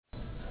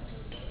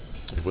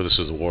With us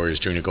is the Warriors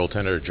junior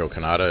goaltender, Joe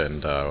Canada.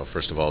 And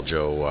first of all,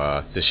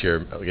 Joe, this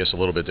year, I guess a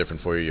little bit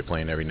different for you. You're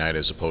playing every night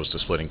as opposed to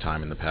splitting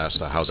time in the past.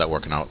 How's that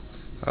working out?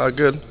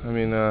 Good.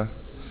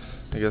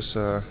 I guess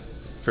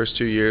first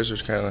 2 years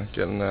was kind of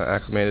getting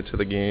acclimated to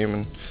the game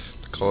and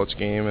the college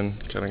game, and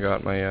kind of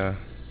got my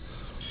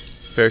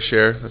fair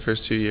share the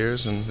first 2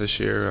 years. And this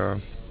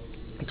year,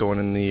 going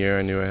in the year,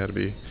 I knew I had to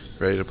be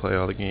ready to play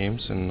all the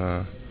games,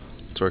 and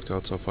it's worked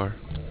out so far.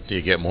 Do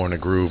you get more in a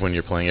groove when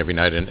you're playing every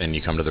night and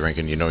you come to the rink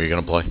and you know you're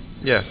going to play?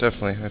 Yeah,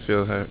 definitely. I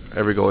feel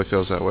every goalie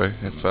feels that way.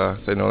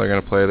 If they know they're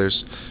going to play,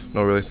 there's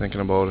no really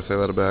thinking about if they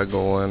let a bad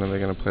goal in, and they're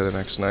going to play the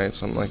next night,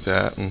 something like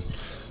that. And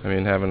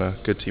having a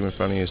good team in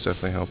front of you has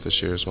definitely helped this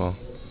year as well.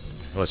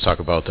 Let's talk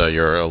about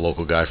you're a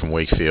local guy from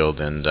Wakefield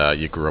and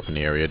you grew up in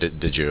the area.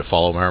 Did you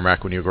follow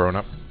Merrimack when you were growing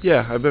up?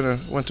 Yeah,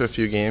 went to a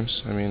few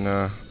games.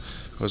 It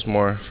was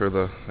more for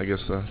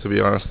to be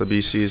honest, the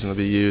BCs and the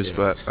BUs, Yeah.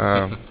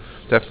 but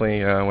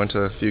definitely went to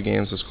a few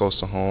games as close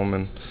to home,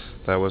 and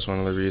that was one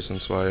of the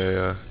reasons why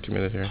I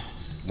committed here.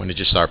 When did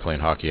you start playing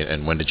hockey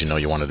and when did you know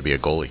you wanted to be a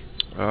goalie?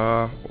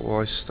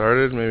 Well, I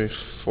started maybe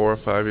 4 or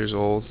 5 years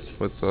old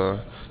with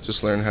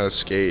just learning how to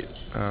skate,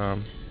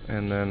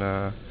 and then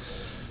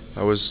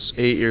I was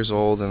 8 years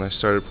old and I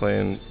started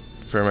playing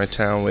for my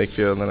town,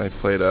 Wakefield, and then I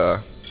played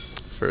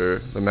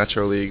for the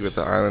Metro League with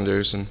the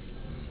Islanders. And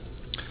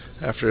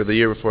after the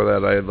year before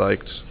that, I had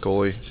liked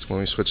goalie. It's when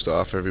we switched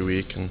off every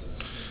week, and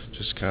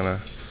just kind of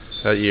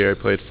that year I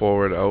played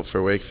forward out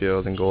for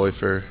Wakefield and goalie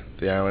for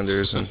the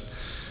Islanders, and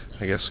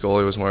I guess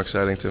goalie was more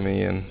exciting to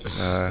me, and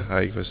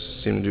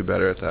seemed to do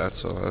better at that,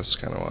 so that's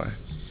kind of why.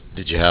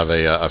 Did you have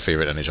a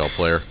favorite NHL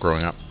player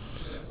growing up?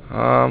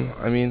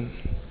 I mean,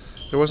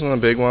 there wasn't a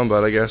big one,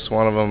 but I guess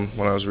one of them,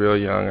 when I was real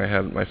young, I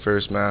had my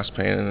first mask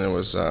painted, and it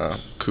was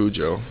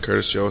Cujo,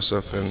 Curtis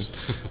Joseph, and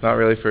not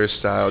really for his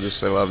style,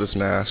 just I loved his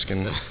mask,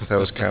 and that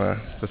was kind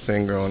of the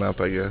thing growing up,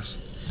 I guess.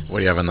 What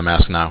do you have in the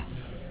mask now?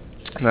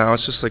 Now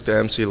it's just like the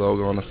MC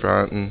logo on the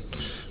front, and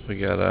we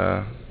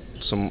got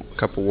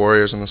couple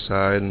Warriors on the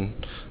side,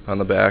 and on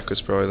the back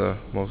is probably the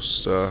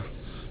most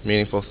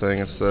meaningful thing.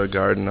 It's the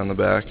garden on the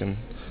back, and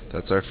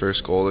that's our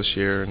first goal this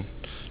year, and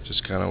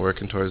just kind of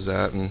working towards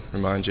that, and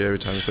remind you every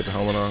time you put the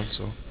helmet on.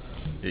 So.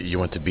 You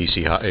went to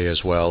BC High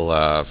as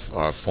well,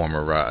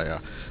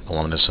 former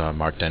alumnus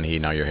Mark Dennehy,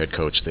 now your head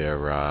coach there.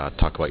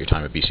 Talk about your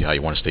time at BC High.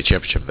 You won a state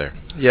championship there.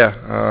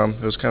 Yeah,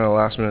 it was kind of a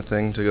last minute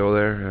thing to go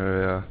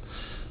there.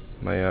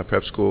 My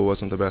prep school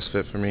wasn't the best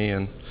fit for me,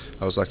 and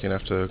I was lucky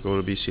enough to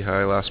go to BC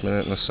High last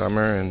minute in the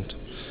summer, and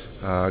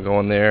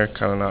going there,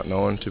 kind of not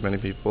knowing too many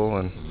people,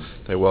 and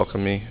they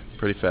welcomed me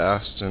pretty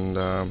fast.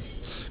 And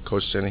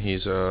Coach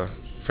Dennehy's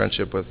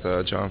friendship with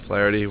John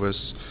Flaherty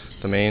was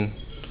the main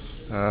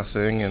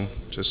thing, and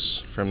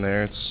just from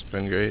there, it's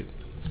been great.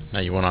 Now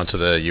you went on to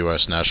the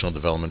U.S. National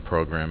Development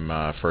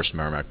Program, first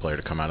Merrimack player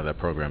to come out of that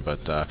program.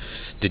 But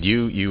did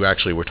you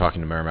actually were talking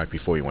to Merrimack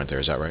before you went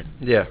there? Is that right?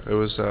 Yeah, it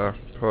was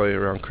probably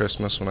around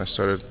Christmas when I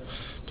started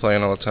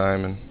playing all the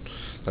time, and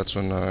that's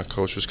when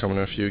Coach was coming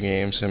to a few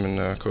games, him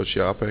and Coach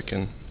Yopik,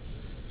 and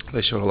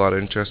they showed a lot of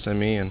interest in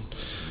me, and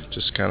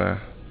just kind of,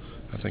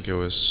 I think it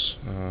was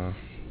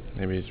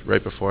maybe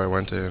right before I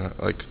went to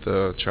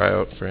the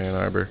tryout for Ann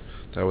Arbor.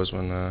 That was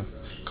when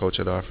Coach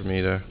had offered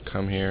me to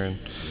come here, and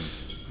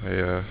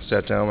I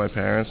sat down with my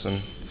parents,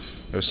 and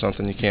it was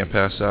something you can't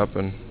pass up,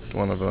 and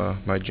one of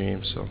my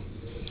dreams. So.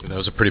 That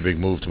was a pretty big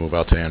move to move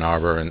out to Ann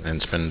Arbor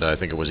and spend, I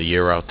think it was a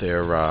year out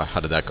there. How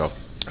did that go?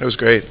 It was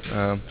great.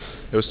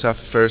 It was tough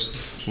at first,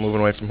 moving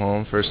away from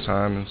home, first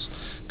time, and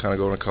kind of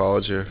going to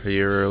college a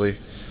year early.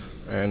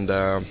 And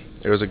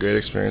it was a great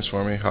experience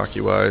for me,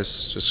 hockey-wise,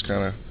 just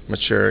kind of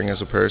maturing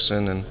as a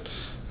person,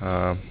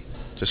 and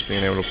just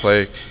being able to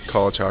play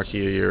college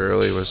hockey a year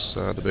early was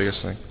the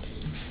biggest thing.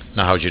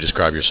 Now, how would you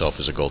describe yourself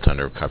as a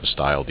goaltender? What type of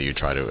style do you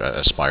try to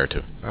aspire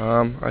to?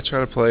 I try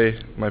to play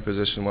my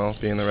position well,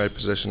 be in the right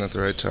position at the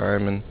right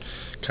time, and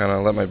kind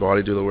of let my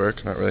body do the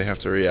work, not really have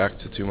to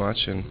react to too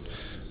much. And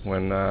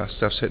when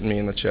stuff's hitting me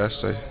in the chest,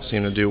 I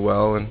seem to do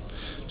well, and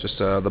just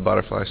the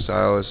butterfly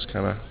style is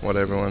kind of what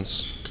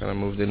everyone's kind of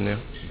moved into.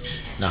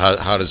 Now,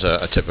 how does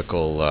a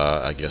typical,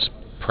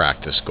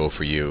 practice go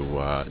for you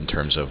in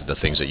terms of the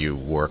things that you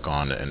work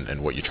on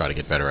and what you try to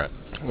get better at?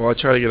 Well, I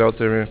try to get out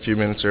there a few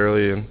minutes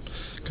early and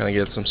kind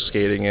of get some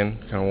skating in,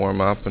 kind of warm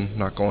up, and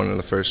not going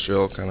into the first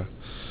drill, kind of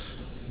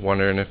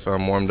wondering if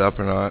I'm warmed up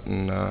or not,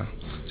 and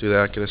do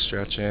that, get a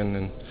stretch in,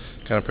 and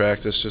kind of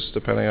practice just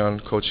depending on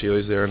Coach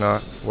Healy's there or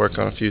not, work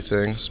on a few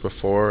things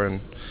before,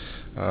 and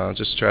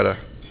just try to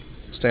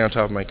stay on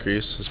top of my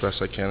crease as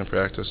best I can in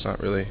practice, not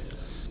really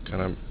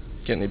kind of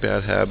get any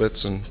bad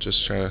habits, and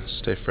just trying to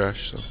stay fresh.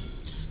 So.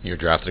 You were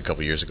drafted a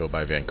couple years ago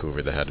by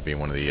Vancouver. That had to be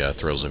one of the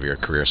thrills of your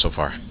career so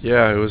far.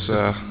 Yeah, it was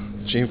a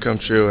dream come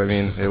true.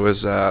 It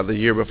was the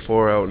year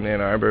before out in Ann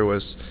Arbor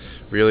was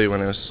really when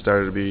it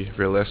started to be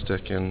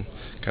realistic, and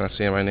kind of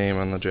seeing my name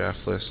on the draft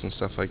list and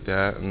stuff like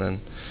that, and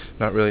then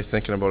not really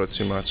thinking about it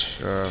too much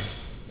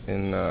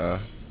in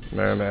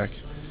Merrimack,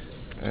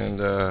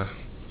 and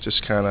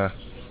just kind of,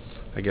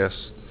 I guess,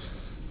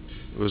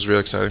 it was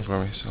really exciting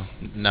for me. So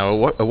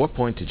Now, at what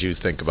point did you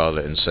think about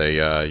it and say,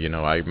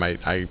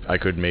 I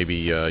could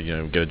maybe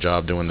get a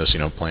job doing this,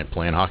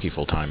 playing hockey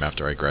full time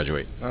after I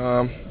graduate?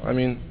 I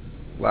mean,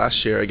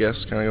 last year I guess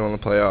kind of going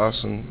to the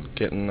playoffs and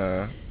getting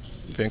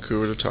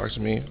Vancouver to talk to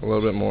me a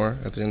little bit more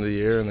at the end of the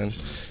year, and then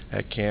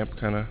at camp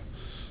kind of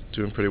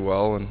doing pretty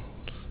well, and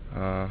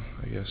I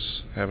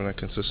guess having a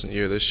consistent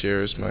year this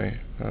year is my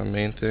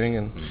main thing,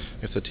 and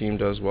if the team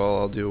does well,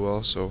 I'll do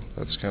well. So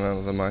that's kind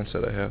of the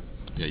mindset I have.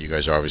 Yeah, you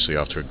guys are obviously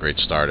off to a great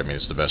start. I mean,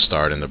 it's the best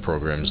start in the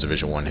program's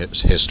Division One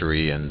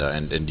history,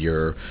 and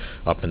you're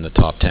up in the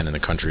top 10 in the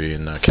country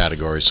in the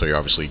category. So you're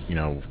obviously,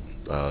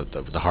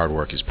 the hard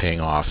work is paying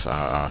off.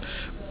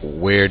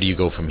 Where do you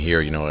go from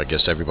here? I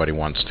guess everybody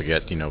wants to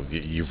get,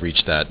 you've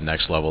reached that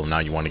next level. Now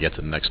you want to get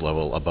to the next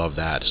level above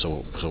that.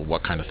 So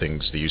what kind of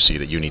things do you see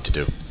that you need to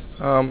do?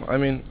 I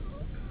mean,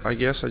 I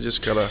guess I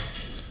just gotta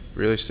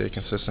really stay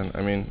consistent.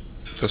 I mean,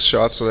 the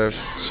shots that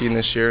I've seen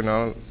this year,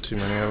 not too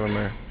many of them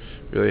are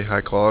really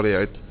high quality,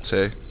 I'd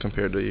say,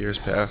 compared to years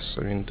past.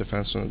 I mean,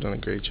 defensemen have done a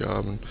great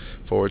job, and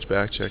forwards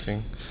back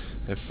checking.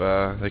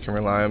 If they can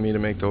rely on me to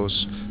make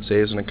those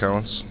saves and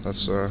accounts,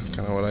 that's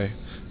kind of what I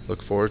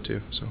look forward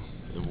to. So.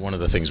 One of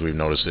the things we've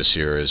noticed this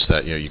year is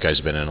that you guys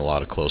have been in a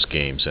lot of close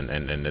games, and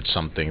it's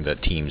something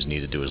that teams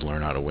need to do is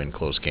learn how to win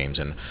close games.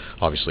 And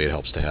obviously, it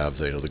helps to have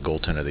the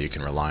goaltender that you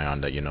can rely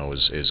on that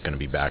is going to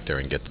be back there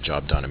and get the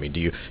job done. I mean, do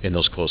you in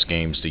those close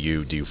games do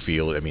you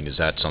feel? I mean, is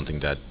that something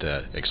that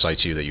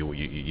excites you that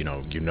you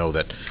know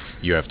that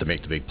you have to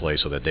make the big play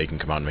so that they can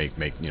come out and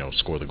make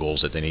score the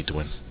goals that they need to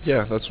win?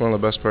 Yeah, that's one of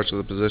the best parts of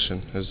the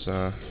position is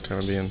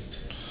kind of being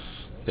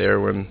there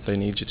when they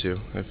need you to.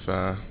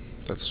 If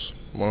that's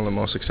one of the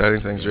most exciting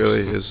things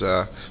really is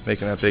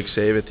making that big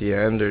save at the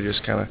end, or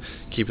just kind of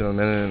keeping them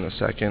in it in a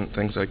second,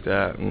 things like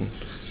that. And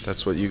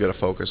that's what you got to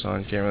focus on.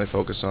 You can't really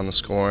focus on the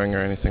scoring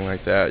or anything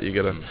like that. You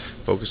got to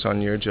focus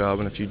on your job,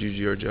 and if you do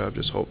your job,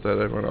 just hope that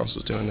everyone else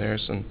is doing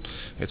theirs, and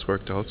it's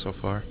worked out so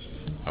far.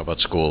 How about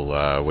school? What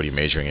are you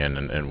majoring in,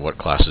 and what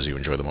classes do you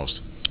enjoy the most?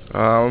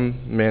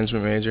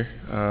 Management major.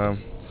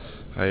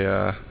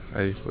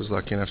 I was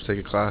lucky enough to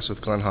take a class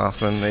with Glenn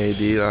Hoffman, the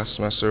AD, last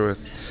semester with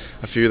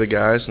a few of the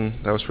guys, and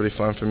that was pretty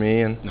fun for me.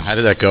 And how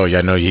did that go? Yeah,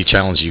 I know he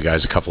challenged you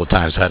guys a couple of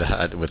times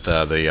with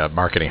the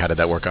marketing. How did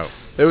that work out?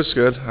 It was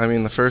good. I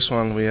mean, the first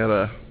one we had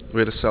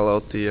to sell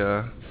out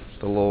the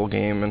Lowell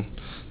game, and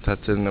that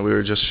didn't. We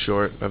were just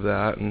short of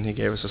that, and he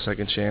gave us a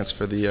second chance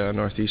for the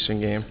Northeastern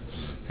game,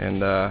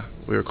 and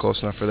we were close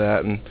enough for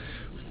that. And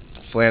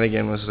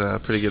Flanagan was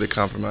pretty good at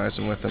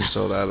compromising with him,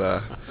 so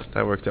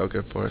that worked out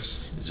good for us.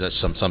 Is that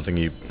something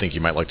you think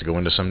you might like to go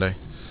into someday?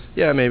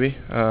 Yeah, maybe.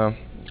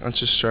 I'm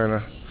just trying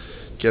to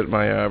get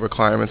my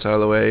requirements out of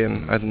the way,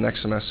 and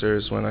next semester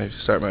is when I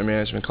start my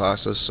management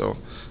classes, so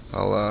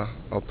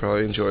I'll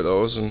probably enjoy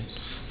those and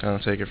kind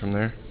of take it from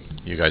there.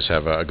 You guys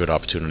have a good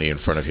opportunity in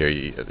front of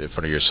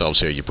yourselves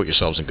here. You put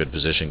yourselves in good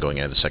position going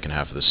into the second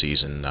half of the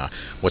season.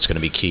 What's going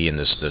to be key in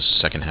this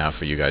second half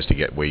for you guys to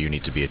get where you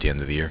need to be at the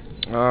end of the year?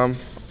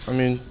 I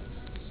mean,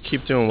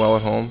 keep doing well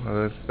at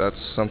home. That's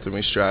something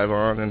we strive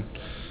on,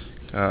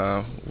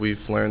 and we've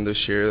learned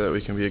this year that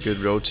we can be a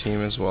good road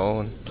team as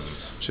well, and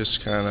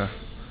just kind of,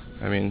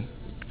 I mean,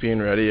 being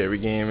ready every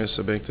game is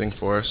a big thing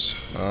for us.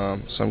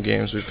 Some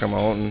games we've come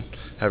out and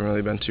haven't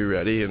really been too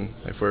ready, and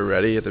if we're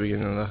ready at the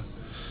beginning of the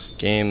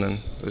game,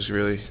 then there's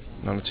really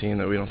not a team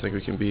that we don't think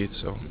we can beat.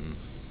 So,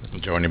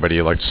 Joe, anybody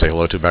you'd like to say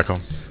hello to back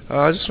home?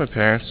 Just my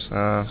parents,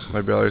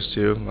 my brothers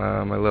too.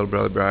 My little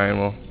brother Brian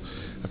will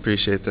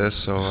appreciate this,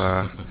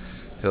 so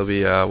he'll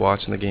be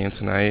watching the game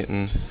tonight,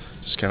 and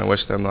just kind of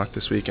wish them luck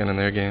this weekend in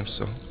their games.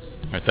 So. All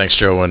right, thanks,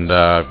 Joe, and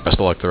best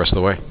of luck the rest of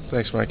the way.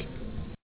 Thanks, Mike.